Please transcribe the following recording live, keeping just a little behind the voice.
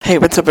Hey,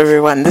 what's up,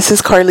 everyone? This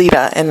is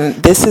Carlita, and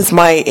this is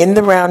my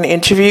in-the-round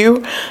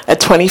interview at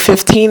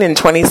 2015 and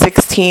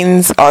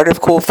 2016's Art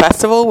of Cool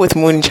Festival with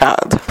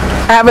Moonchild.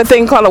 I have a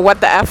thing called a what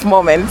the F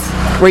moment,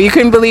 where you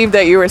couldn't believe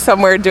that you were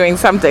somewhere doing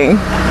something.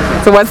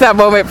 So what's that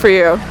moment for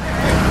you?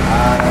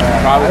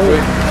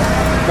 Probably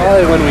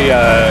when we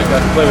got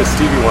to play with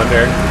Stevie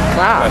Wonder.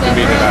 Wow. Got to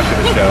meet him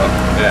after the show.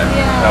 Yeah,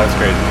 that was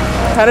crazy.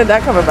 How did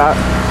that come about?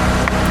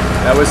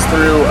 That was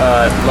through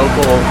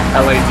local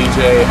LA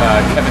DJ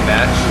Kevin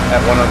Nash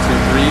at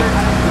 102.3,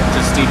 which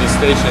is Stevie's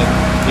station.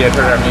 He had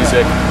heard our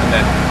music and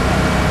then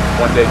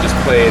one day just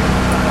played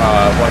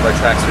one of our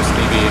tracks for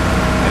Stevie,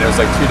 and it was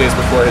like 2 days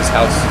before his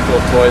House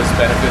Full of Toys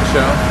benefit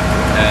show,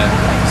 and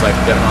it was like,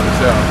 get him on the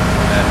show.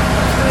 And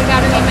we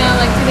got an email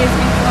like 2 days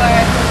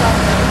before.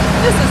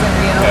 This isn't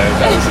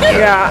real.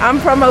 Yeah, I'm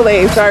from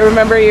LA, so I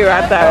remember you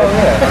at that. Oh,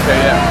 yeah. Okay,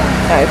 yeah.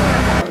 Nice.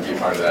 I want to be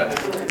part of that.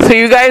 So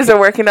you guys are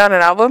working on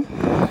an album?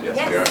 Yes,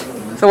 we are.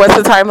 So what's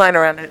the timeline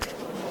around it?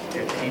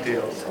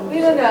 Details. We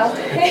don't know.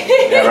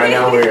 Yeah, right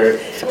now we're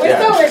still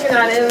working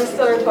on it. We're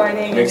still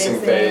recording. Mixing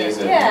phase.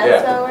 And,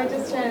 so we're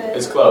just trying to...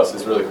 It's close.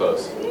 It's really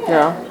close.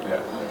 Yeah. Yeah.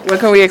 What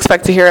can we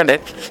expect to hear on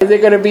it? Is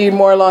it going to be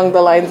more along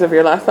the lines of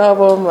your last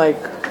album? Like,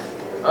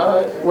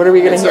 what are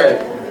we going to hear?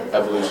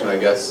 Evolution, I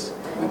guess.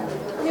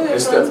 New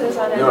influences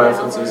on it. New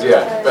influences,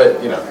 yeah.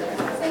 But, you know.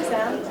 Same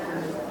sound.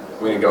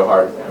 We didn't go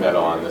hard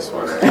metal on this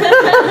one.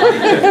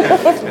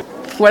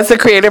 What's the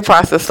creative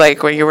process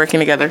like when you're working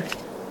together?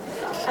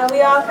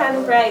 We all kind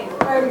of write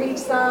part of each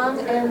song,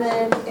 and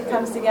then it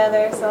comes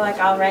together. So, like,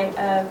 I'll write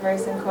a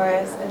verse and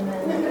chorus, and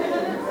then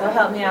they'll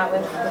help me out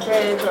with the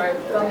bridge, or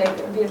they'll make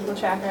a beautiful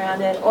track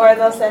around it, or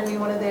they'll send me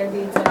one of their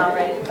beats, and I'll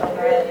write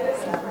over it.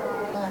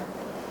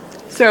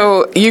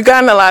 So you've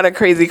gotten a lot of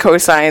crazy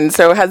cosigns.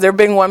 So has there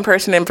been one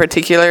person in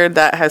particular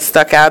that has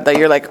stuck out that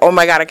you're like, oh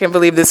my God, I can't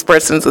believe this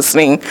person's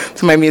listening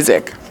to my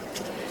music?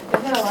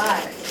 There's been a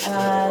lot.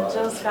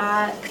 Joe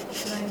Scott,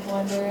 Stevie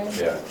Wonder,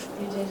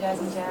 DJ Jazz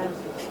and Jazz.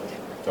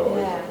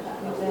 Totally. Yeah,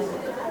 we've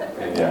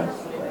been. Yeah.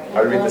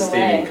 Hard to beat the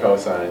Stevie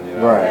cosign, you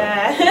know? Right.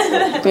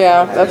 Yeah.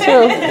 Yeah, that's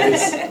true.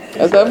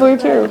 That's definitely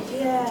true.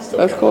 Yeah.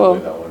 That's cool.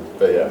 That one.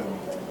 But yeah,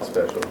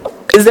 special.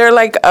 Is there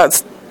like a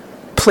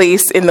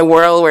place in the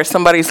world where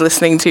somebody's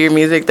listening to your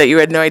music that you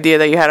had no idea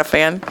that you had a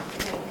fan?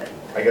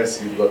 I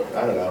guess you look,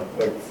 I don't know,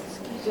 like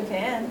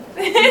Japan.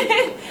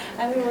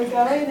 I mean, we're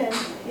going, and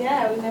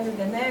we've never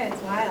been there.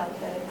 It's wild,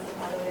 but it's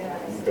all the way out.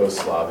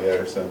 Yugoslavia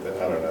or something.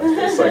 I don't know.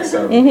 It's like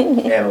some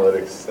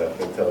analytics stuff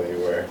that tell you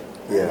where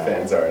the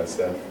fans are and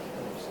stuff.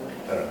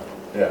 I don't know.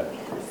 Yeah.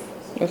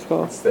 That's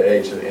cool. It's the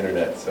age of the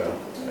internet, so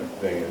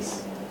everything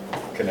is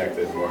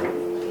connected more.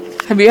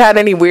 Have you had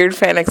any weird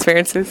fan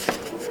experiences?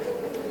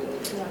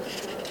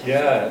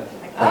 Yeah.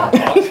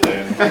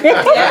 Austin.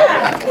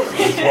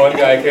 This one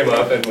guy came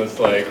up and was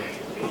like,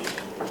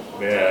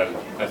 man,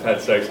 I've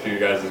had sex to you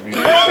guys'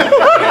 music.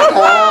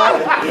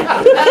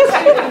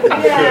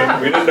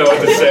 We didn't know what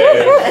to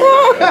say.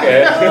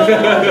 Okay.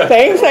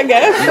 Thanks, I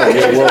guess.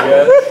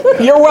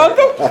 You're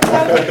welcome.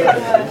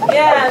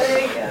 Yeah, there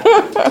you go.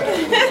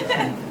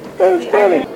 That's funny.